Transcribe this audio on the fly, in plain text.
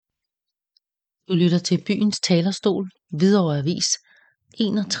Du lytter til Byens Talerstol, Hvidovre Avis,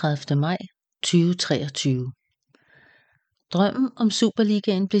 31. maj 2023. Drømmen om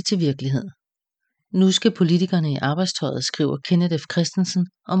superligaen blev til virkelighed. Nu skal politikerne i arbejdstøjet, skriver Kenneth F. Christensen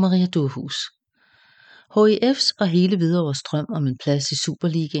og Maria Durhuus. HIF's og hele Hvidovres drøm om en plads i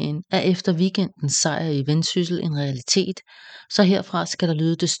superligaen er efter weekendens sejr i Vendsyssel en realitet, så herfra skal der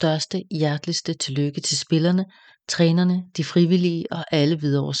lyde det største, hjerteligste tillykke til spillerne, trænerne, de frivillige og alle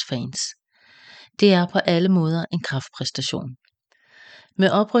Hvidovres fans. Det er på alle måder en kraftpræstation. Med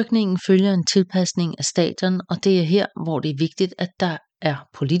oprykningen følger en tilpasning af stadion, og det er her, hvor det er vigtigt, at der er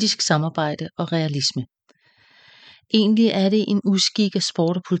politisk samarbejde og realisme. Egentlig er det en uskik, at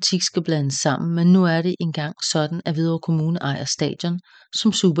sport og politik skal blandes sammen, men nu er det engang sådan, at Hvidovre Kommune ejer stadion,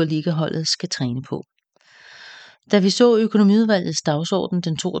 som Superliga-holdet skal træne på. Da vi så økonomiudvalgets dagsorden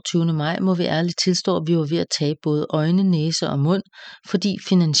den 22. maj, må vi ærligt tilstå, at vi var ved at tabe både øjne, næse og mund, fordi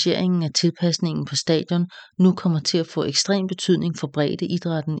finansieringen af tilpasningen på stadion nu kommer til at få ekstrem betydning for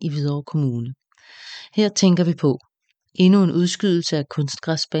breddeidrætten i Hvidovre Kommune. Her tænker vi på endnu en udskydelse af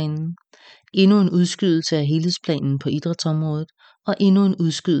kunstgræsbanen, endnu en udskydelse af helhedsplanen på idrætsområdet og endnu en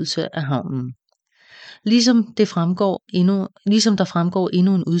udskydelse af havnen. Ligesom der fremgår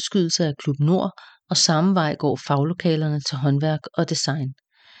endnu en udskydelse af Klub Nord, og samme vej går faglokalerne til håndværk og design.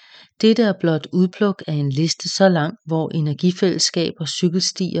 Dette er blot udpluk af en liste så lang, hvor energifællesskaber,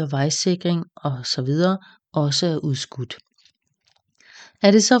 cykelstier, vejsikring osv. også er udskudt.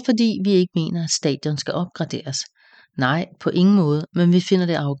 Er det så fordi, vi ikke mener, at stadion skal opgraderes? Nej, på ingen måde, men vi finder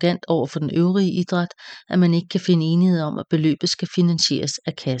det arrogant over for den øvrige idræt, at man ikke kan finde enighed om, at beløbet skal finansieres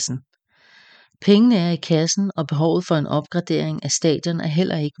af kassen. Pengene er i kassen, og behovet for en opgradering af stadion er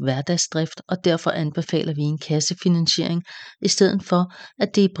heller ikke hverdagsdrift, og derfor anbefaler vi en kassefinansiering, i stedet for,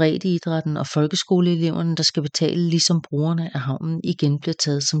 at det er breddeidrætten og folkeskoleeleverne, der skal betale, ligesom brugerne af havnen igen bliver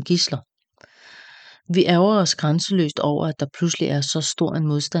taget som gidsler. Vi ærger os grænseløst over, at der pludselig er så stor en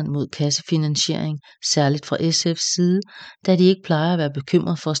modstand mod kassefinansiering, særligt fra SF's side, da de ikke plejer at være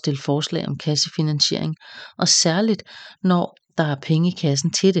bekymret for at stille forslag om kassefinansiering, og særligt når der er penge i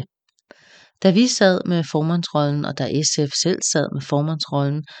kassen til det. Da vi sad med formandsrollen, og da SF selv sad med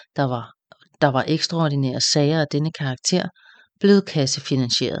formandsrollen, der var ekstraordinære sager af denne karakter, blev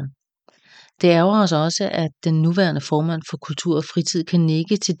kassefinansieret. Det ærger os også, at den nuværende formand for kultur og fritid kan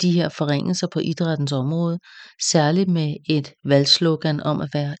nikke til de her forringelser på idrættens område, særligt med et valgslogan om at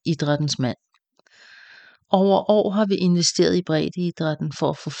være idrættens mand. Over år har vi investeret i breddeidrætten for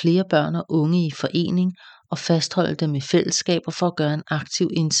at få flere børn og unge i forening og fastholde dem i fællesskaber for at gøre en aktiv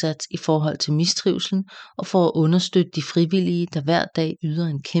indsats i forhold til mistrivslen og for at understøtte de frivillige, der hver dag yder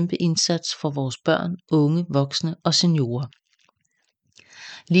en kæmpe indsats for vores børn, unge, voksne og seniorer.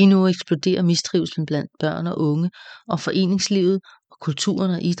 Lige nu eksploderer mistrivslen blandt børn og unge, og foreningslivet og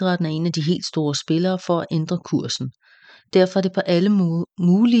kulturen og idrætten er en af de helt store spillere for at ændre kursen. Derfor er det på alle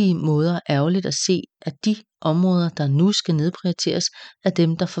mulige måder ærgerligt at se, at de områder, der nu skal nedprioriteres, er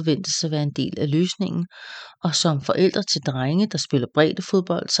dem, der forventes at være en del af løsningen. Og som forældre til drenge, der spiller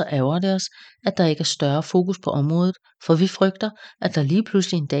breddefodbold, så ærger det os, at der ikke er større fokus på området, for vi frygter, at der lige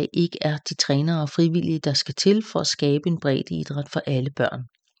pludselig en dag ikke er de trænere og frivillige, der skal til for at skabe en breddeidræt for alle børn.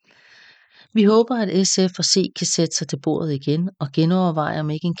 Vi håber, at SF og C kan sætte sig til bordet igen og genoverveje, om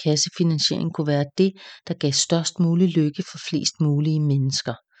ikke en kassefinansiering kunne være det, der gav størst mulig lykke for flest mulige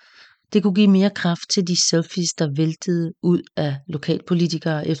mennesker. Det kunne give mere kraft til de selfies, der væltede ud af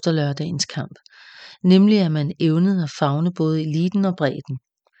lokalpolitikere efter lørdagens kamp. Nemlig at man evnede at favne både eliten og bredden.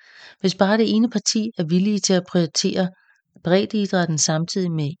 Hvis bare det ene parti er villige til at prioritere breddeidrætten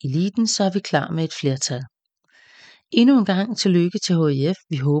samtidig med eliten, så er vi klar med et flertal. Endnu en gang tillykke til HIF.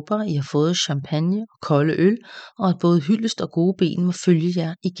 Vi håber, I har fået champagne og kolde øl, og at både hyldest og gode ben må følge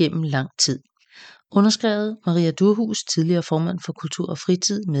jer igennem lang tid. Underskrevet Maria Durhuus, tidligere formand for kultur og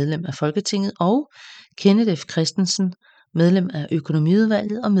fritid, medlem af Folketinget, og Kenneth F. Christensen, medlem af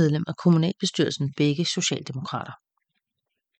økonomiudvalget og medlem af kommunalbestyrelsen, begge socialdemokrater.